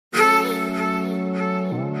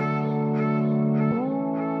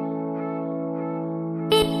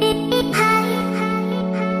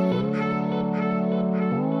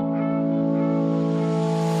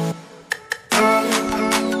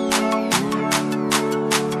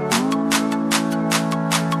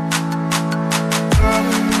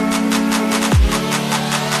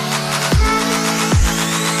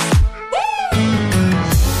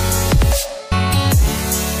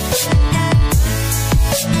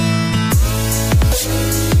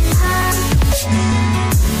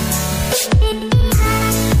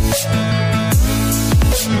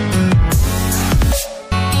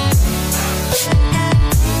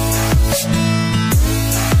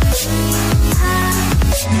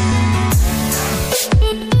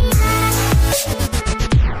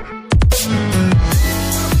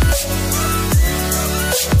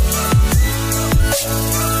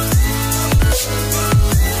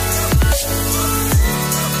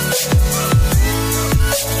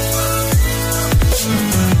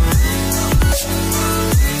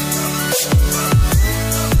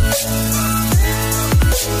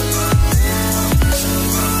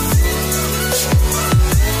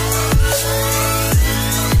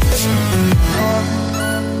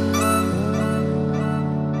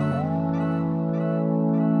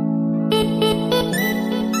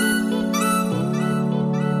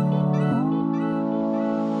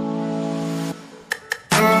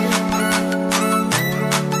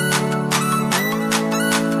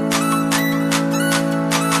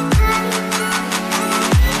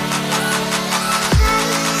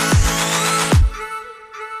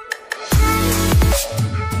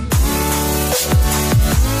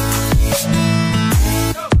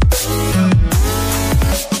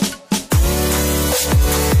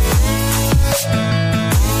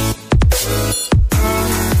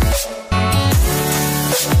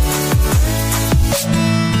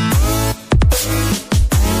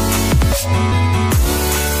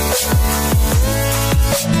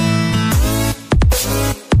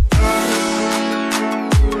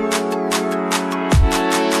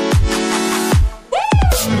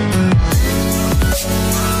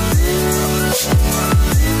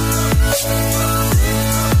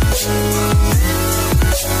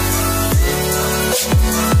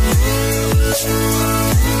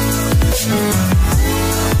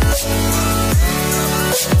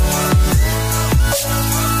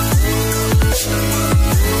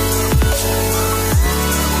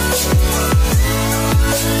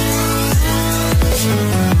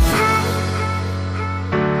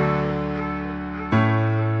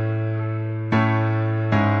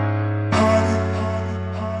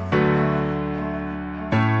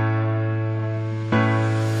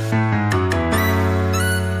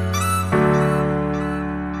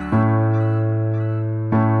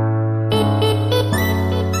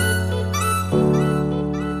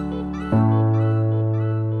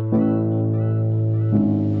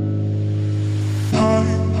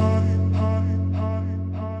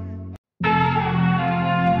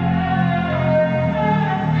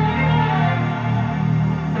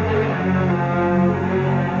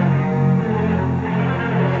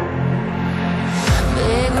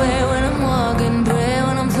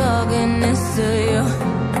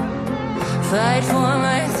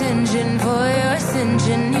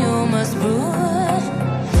attention you must prove.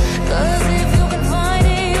 'Cause if you can find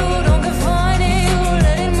it, you don't confine it, you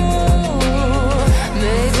let it move.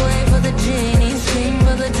 Make way for the genie, scream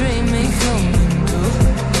for the dream may come true.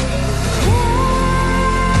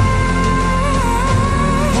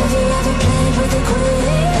 Have you ever played with a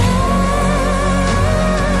queen?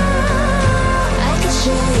 I can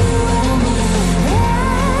show you what I mean.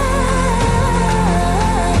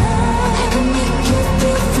 I can make you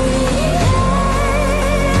feel free.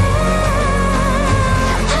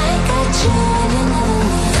 I got you in another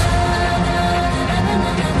me.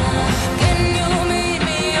 Can you meet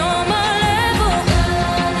me on my level?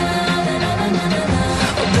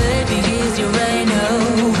 Oh baby, is your reign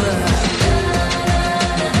over?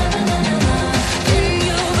 Can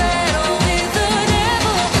you battle with the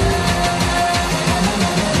devil?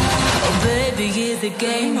 Oh baby, is the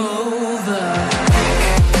game over?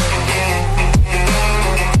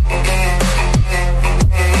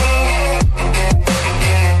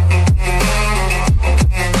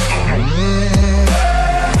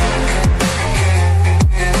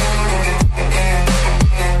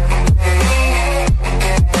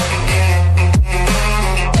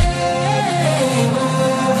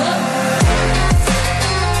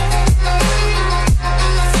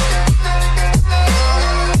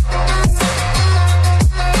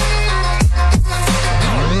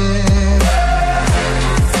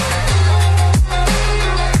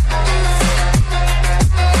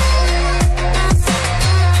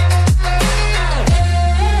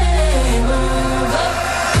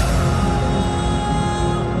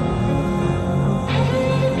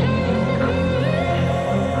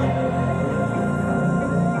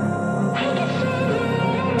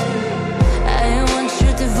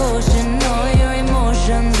 All your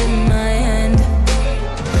emotions in my hand.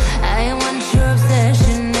 I want your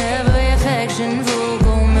obsession, every affection, full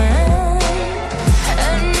command.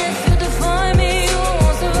 And if you define me, you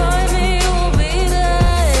won't survive me, you'll be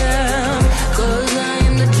there. 'Cause I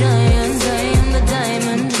am the giant, I am the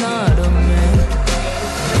diamond, not a man.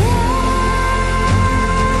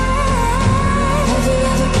 Have you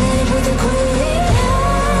ever played with a queen?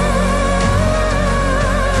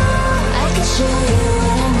 I can show you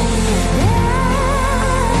what I mean.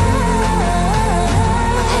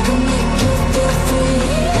 I can make you feel free.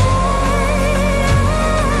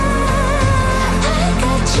 I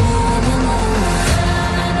got you in another.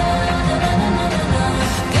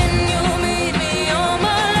 Can you meet me on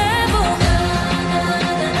my level?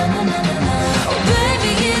 Oh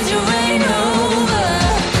baby, is your reign over?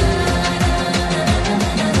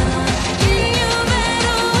 Can you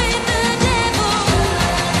battle with the devil?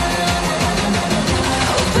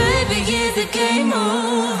 Oh baby, is the game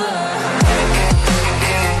over?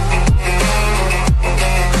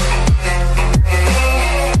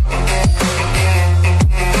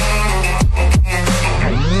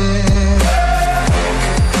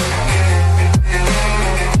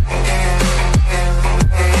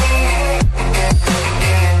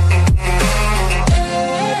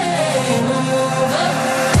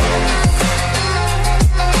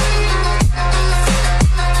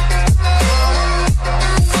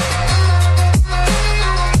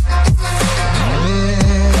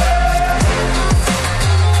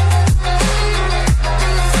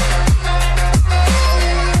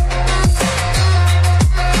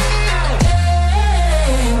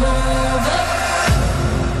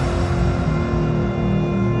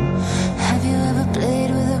 Have you ever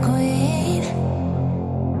played with a queen?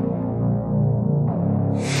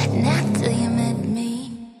 Not till you met me.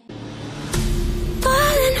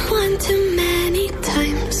 Fallen one too many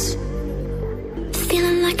times,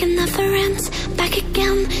 feeling like it never ends. Back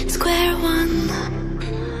again, square one.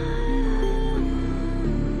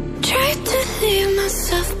 Tried to leave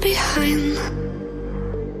myself behind,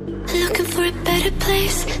 looking for a better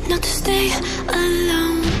place, not to stay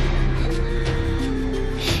alone.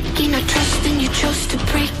 Gain our trust and you chose to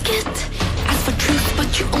break it. Asked for truth but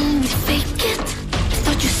you only fake it.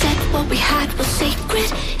 Thought you said what we had was sacred.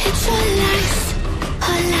 It's all lies,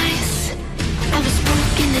 all lies. I was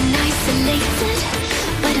broken and isolated,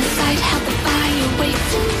 but inside held the fire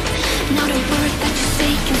waiting. Not a word that you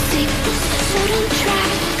say can save us, so don't try,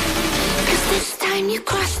 'cause this time you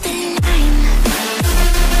crossed the line.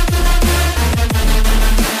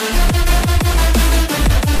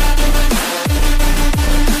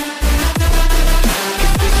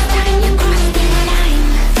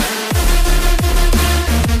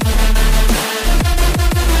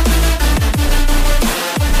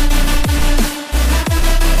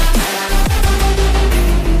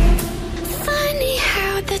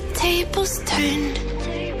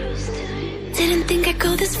 Didn't think I'd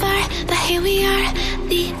go this far, but here we are.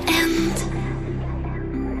 the